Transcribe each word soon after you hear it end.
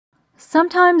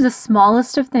Sometimes the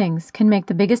smallest of things can make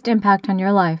the biggest impact on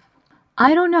your life.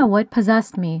 I don't know what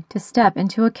possessed me to step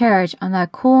into a carriage on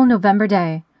that cool November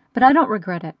day, but I don't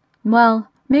regret it. Well,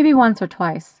 maybe once or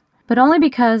twice, but only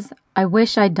because I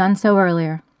wish I'd done so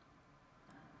earlier.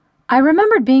 I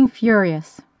remembered being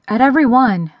furious at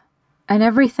everyone and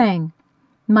everything.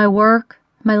 My work,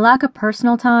 my lack of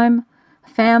personal time,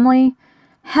 family,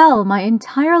 hell, my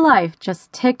entire life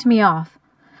just ticked me off,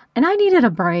 and I needed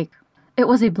a break. It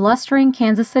was a blustering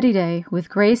Kansas City day with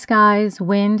gray skies,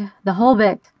 wind, the whole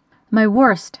bit. My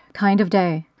worst kind of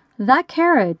day. That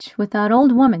carriage with that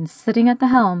old woman sitting at the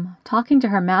helm, talking to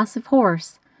her massive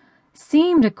horse,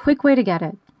 seemed a quick way to get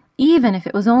it, even if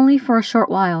it was only for a short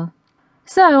while.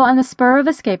 So, on the spur of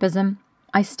escapism,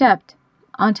 I stepped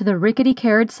onto the rickety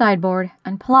carriage sideboard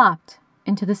and plopped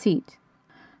into the seat.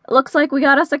 "Looks like we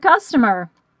got us a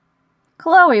customer.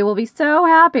 Chloe will be so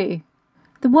happy."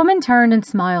 The woman turned and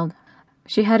smiled.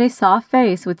 She had a soft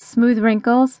face with smooth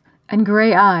wrinkles and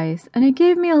gray eyes, and it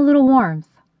gave me a little warmth.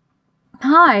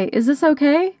 "Hi, is this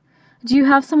okay? Do you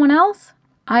have someone else?"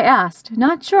 I asked,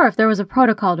 not sure if there was a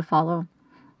protocol to follow.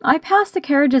 I passed the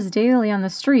carriages daily on the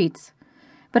streets,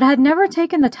 but I had never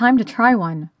taken the time to try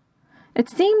one. It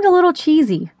seemed a little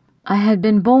cheesy. I had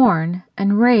been born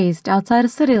and raised outside a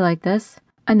city like this,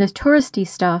 and the touristy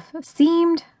stuff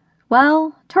seemed,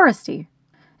 well, touristy.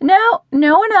 "No,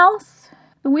 no one else.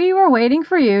 We were waiting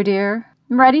for you, dear.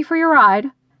 Ready for your ride?"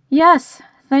 "Yes,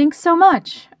 thanks so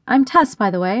much. I'm Tess,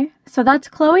 by the way. So that's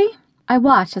Chloe?" I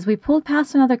watched as we pulled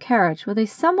past another carriage with a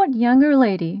somewhat younger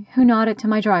lady who nodded to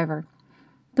my driver.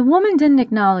 The woman didn't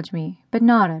acknowledge me, but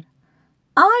nodded.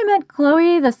 "I met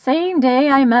Chloe the same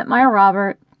day I met my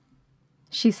Robert,"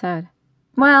 she said.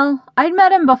 "Well, I'd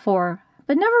met him before,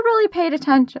 but never really paid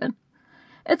attention.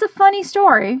 It's a funny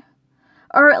story.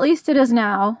 Or at least it is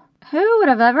now. Who would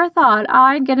have ever thought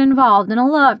I'd get involved in a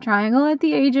love triangle at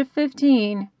the age of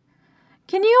 15?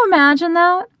 Can you imagine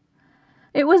that?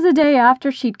 It was the day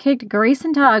after she'd kicked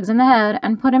Grayson Tuggs in the head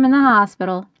and put him in the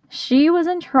hospital. She was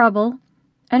in trouble,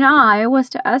 and I was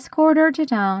to escort her to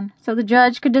town so the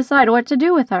judge could decide what to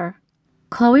do with her."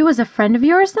 "Chloe was a friend of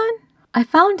yours, then?" I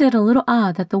found it a little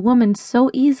odd that the woman so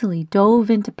easily dove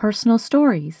into personal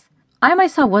stories. I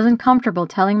myself wasn't comfortable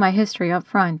telling my history up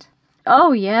front.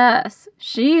 "Oh, yes.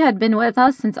 She had been with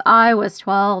us since I was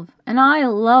 12, and I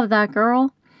love that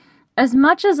girl. As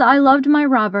much as I loved my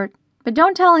Robert, but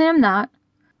don't tell him that.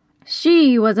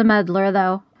 She was a meddler,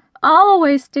 though,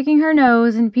 always sticking her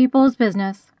nose in people's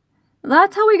business.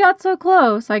 That's how we got so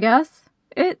close, I guess.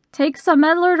 It takes a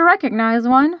meddler to recognize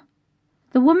one."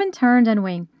 The woman turned and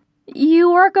winked.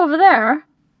 "You work over there?"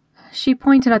 She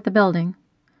pointed at the building.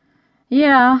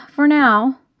 "Yeah, for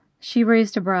now." She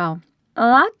raised a brow.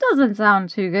 "That doesn't sound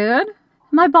too good."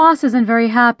 "My boss isn't very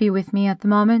happy with me at the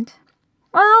moment."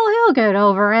 "Well, he'll get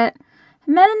over it.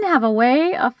 Men have a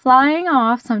way of flying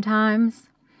off sometimes.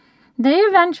 They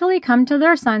eventually come to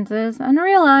their senses and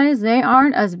realize they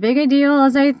aren't as big a deal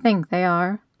as they think they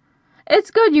are.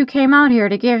 It's good you came out here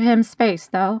to give him space,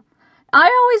 though. I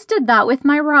always did that with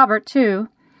my Robert, too.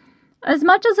 As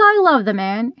much as I love the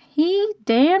man, he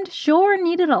damned sure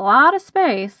needed a lot of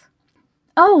space."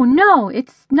 "Oh, no,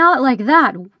 it's not like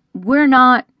that.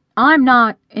 I'm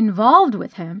not involved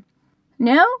with him."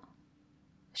 "No?"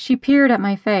 She peered at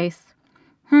my face.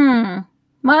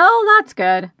 Well, that's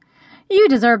good. You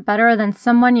deserve better than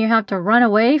someone you have to run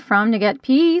away from to get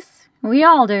peace. We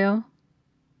all do."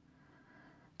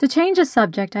 To change the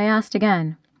subject, I asked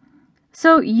again.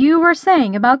 "So you were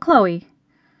saying about Chloe?"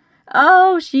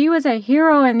 "Oh, she was a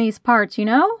hero in these parts, you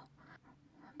know.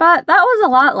 But that was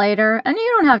a lot later, and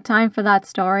you don't have time for that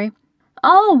story.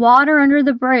 All water under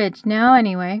the bridge now,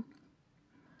 anyway."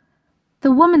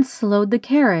 The woman slowed the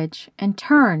carriage and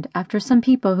turned after some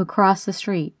people who crossed the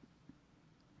street.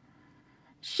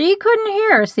 "She couldn't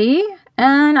hear, see?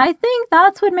 And I think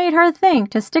that's what made her think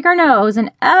to stick her nose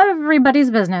in everybody's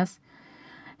business.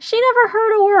 She never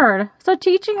heard a word, so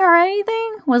teaching her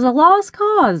anything was a lost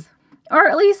cause. Or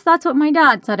at least that's what my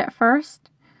dad said at first.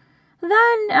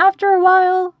 Then, after a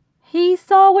while, he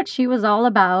saw what she was all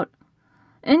about.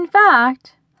 In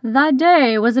fact, that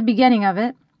day was the beginning of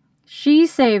it. She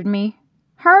saved me.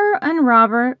 Her and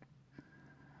Robert."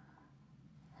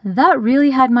 That really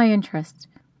had my interest.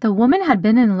 The woman had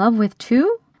been in love with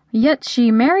two, yet she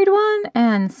married one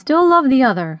and still loved the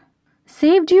other.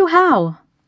 "Saved you how?"